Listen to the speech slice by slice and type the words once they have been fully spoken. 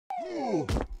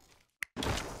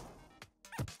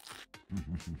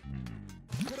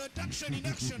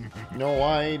No,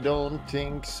 I don't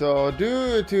think so.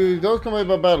 Due to those combined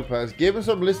by Battle Pass, Gaben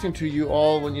stopped listening to you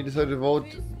all when you decided to vote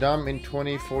dumb in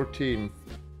 2014.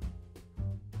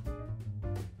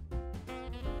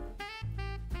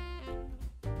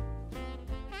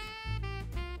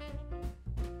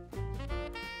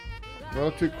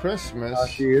 Well, to Christmas.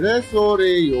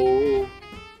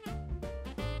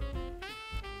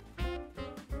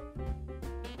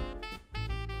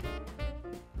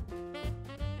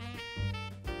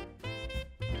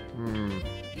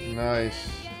 Nice.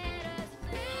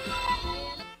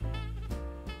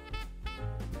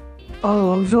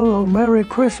 Oh, Zolo, Merry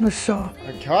Christmas, sir.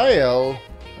 Kyle,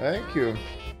 thank you.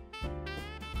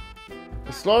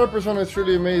 The slaughter persona is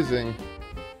really amazing.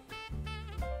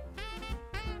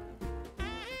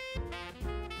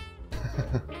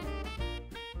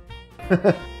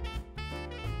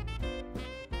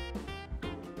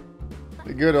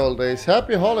 The good old days.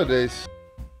 Happy holidays.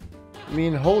 I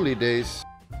mean holy days.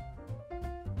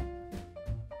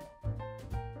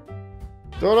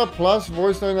 Dota Plus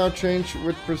voice line now changed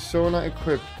with persona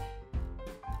equipped.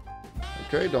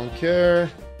 Okay, don't care.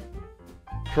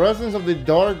 Presence of the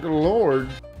Dark Lord.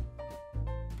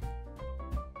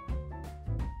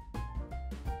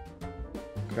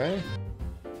 Okay.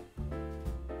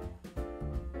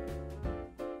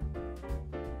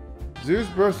 Zeus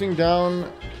bursting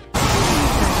down.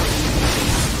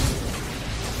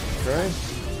 Okay.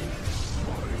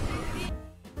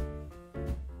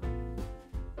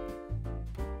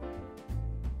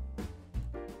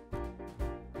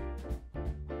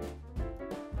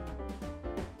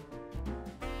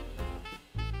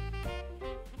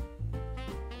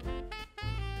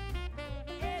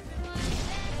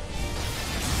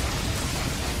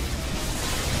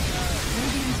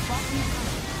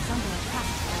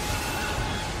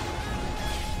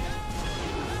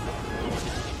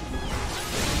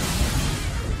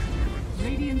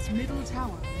 Radiant's middle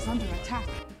tower is under attack.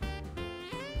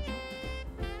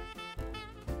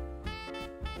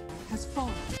 Has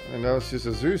fallen. And that was just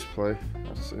a Zeus play.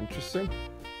 That's interesting.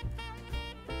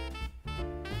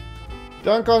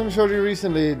 Don Cosmic showed you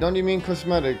recently. Don't you mean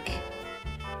cosmetic?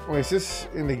 Wait, is this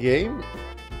in the game?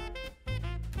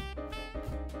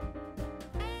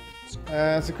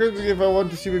 It's a Christmas gift. I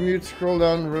want to see the mute scroll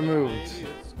down removed.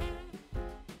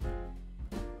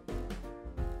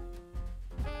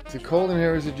 Is it cold in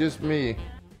here or is it just me?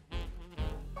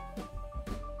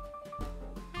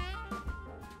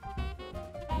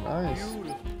 Nice.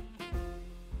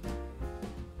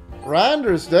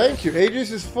 Randers, thank you.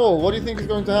 Aegis is full. What do you think is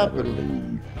going to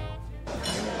happen?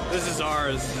 This is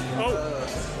ours. Oh!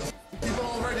 People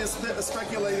already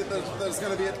speculated that there's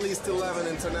going to be at least 11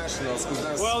 internationals.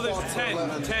 Well, there's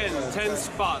 10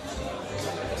 spots.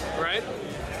 Right?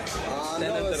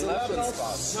 No, it's 11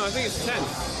 spots. No, I think it's 10.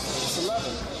 It's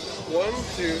 11. 1,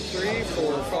 2, 3,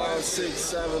 4, 5, 6,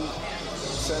 7,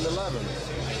 10, 11.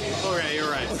 Okay, you're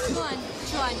right. One.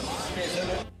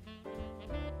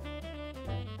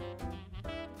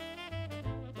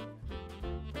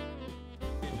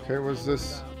 Okay, what's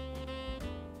this?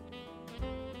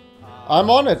 I'm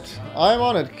on it. I'm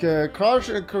on it.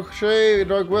 Crochet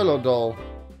Dark Willow doll.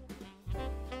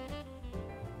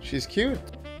 She's cute.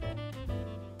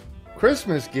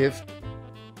 Christmas gift.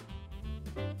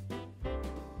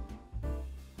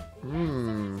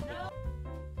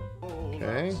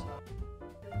 Okay.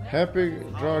 Happy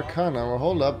Drarkana. Well,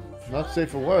 hold up. Not safe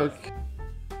for work.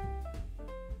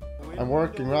 I'm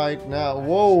working right now.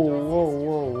 Whoa, whoa,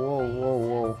 whoa, whoa, whoa,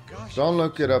 whoa. Don't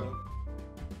look it up.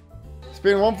 It's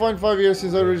been 1.5 years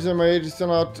since I originally my age is still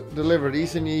not delivered.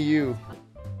 Eastern EU.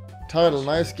 Title,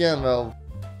 nice scan valve.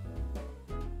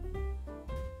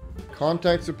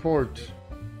 Contact support.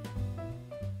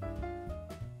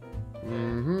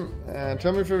 And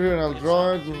tell me if you're here and I'll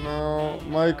draw it. No.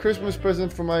 My Christmas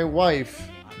present for my wife.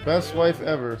 Best wife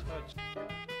ever.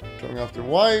 Going after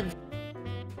wife.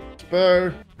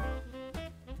 Spare.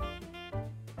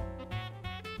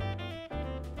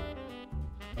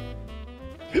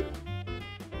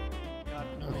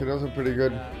 Okay, those are pretty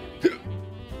good.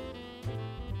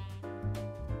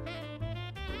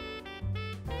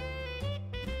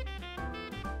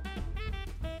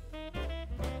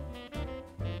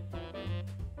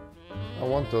 I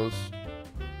want those.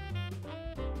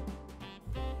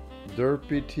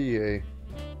 Derpy TA.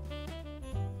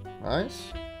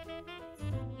 Nice.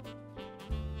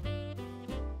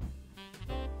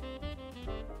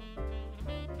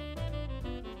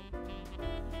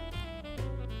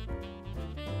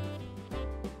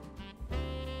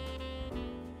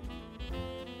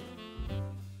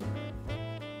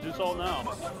 Produce all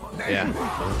now. Yeah.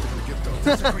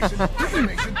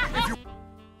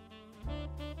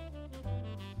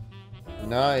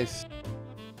 Nice.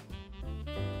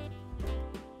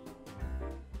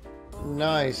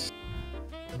 Nice.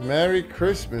 Merry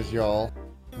Christmas, y'all.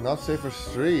 Not safe for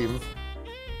stream.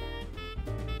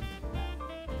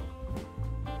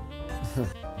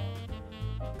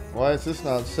 Why is this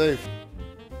not safe?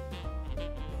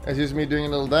 It's just me doing a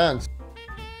little dance.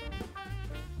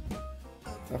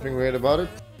 Nothing weird about it.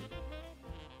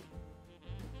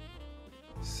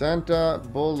 Santa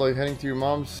Bulldog heading to your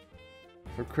mom's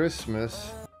for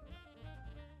Christmas.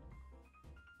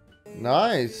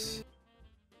 Nice.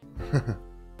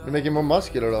 You're making more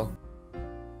muscular though.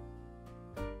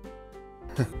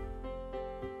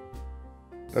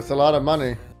 That's a lot of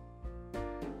money.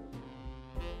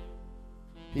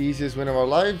 Easiest win of our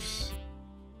lives.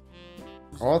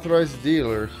 Authorized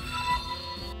dealer.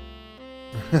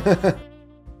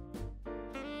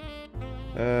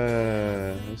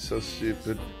 It's so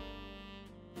stupid.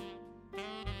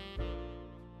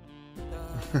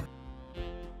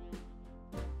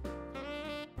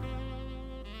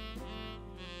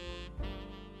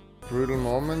 Brutal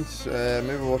moments.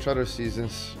 Maybe watch other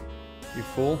seasons. You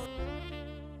fool.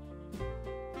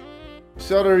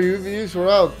 So other reviews were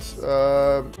out.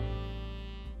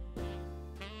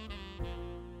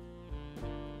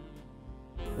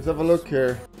 Let's have a look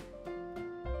here.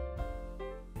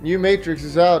 New Matrix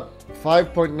is out.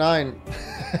 5.9.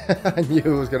 I knew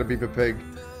it was gonna be Pig.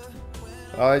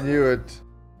 I knew it.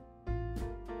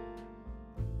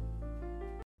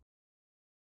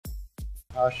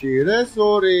 Hashire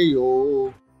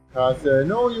Soreo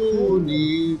Kaseno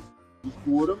Yuni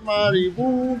Iskura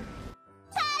Maribu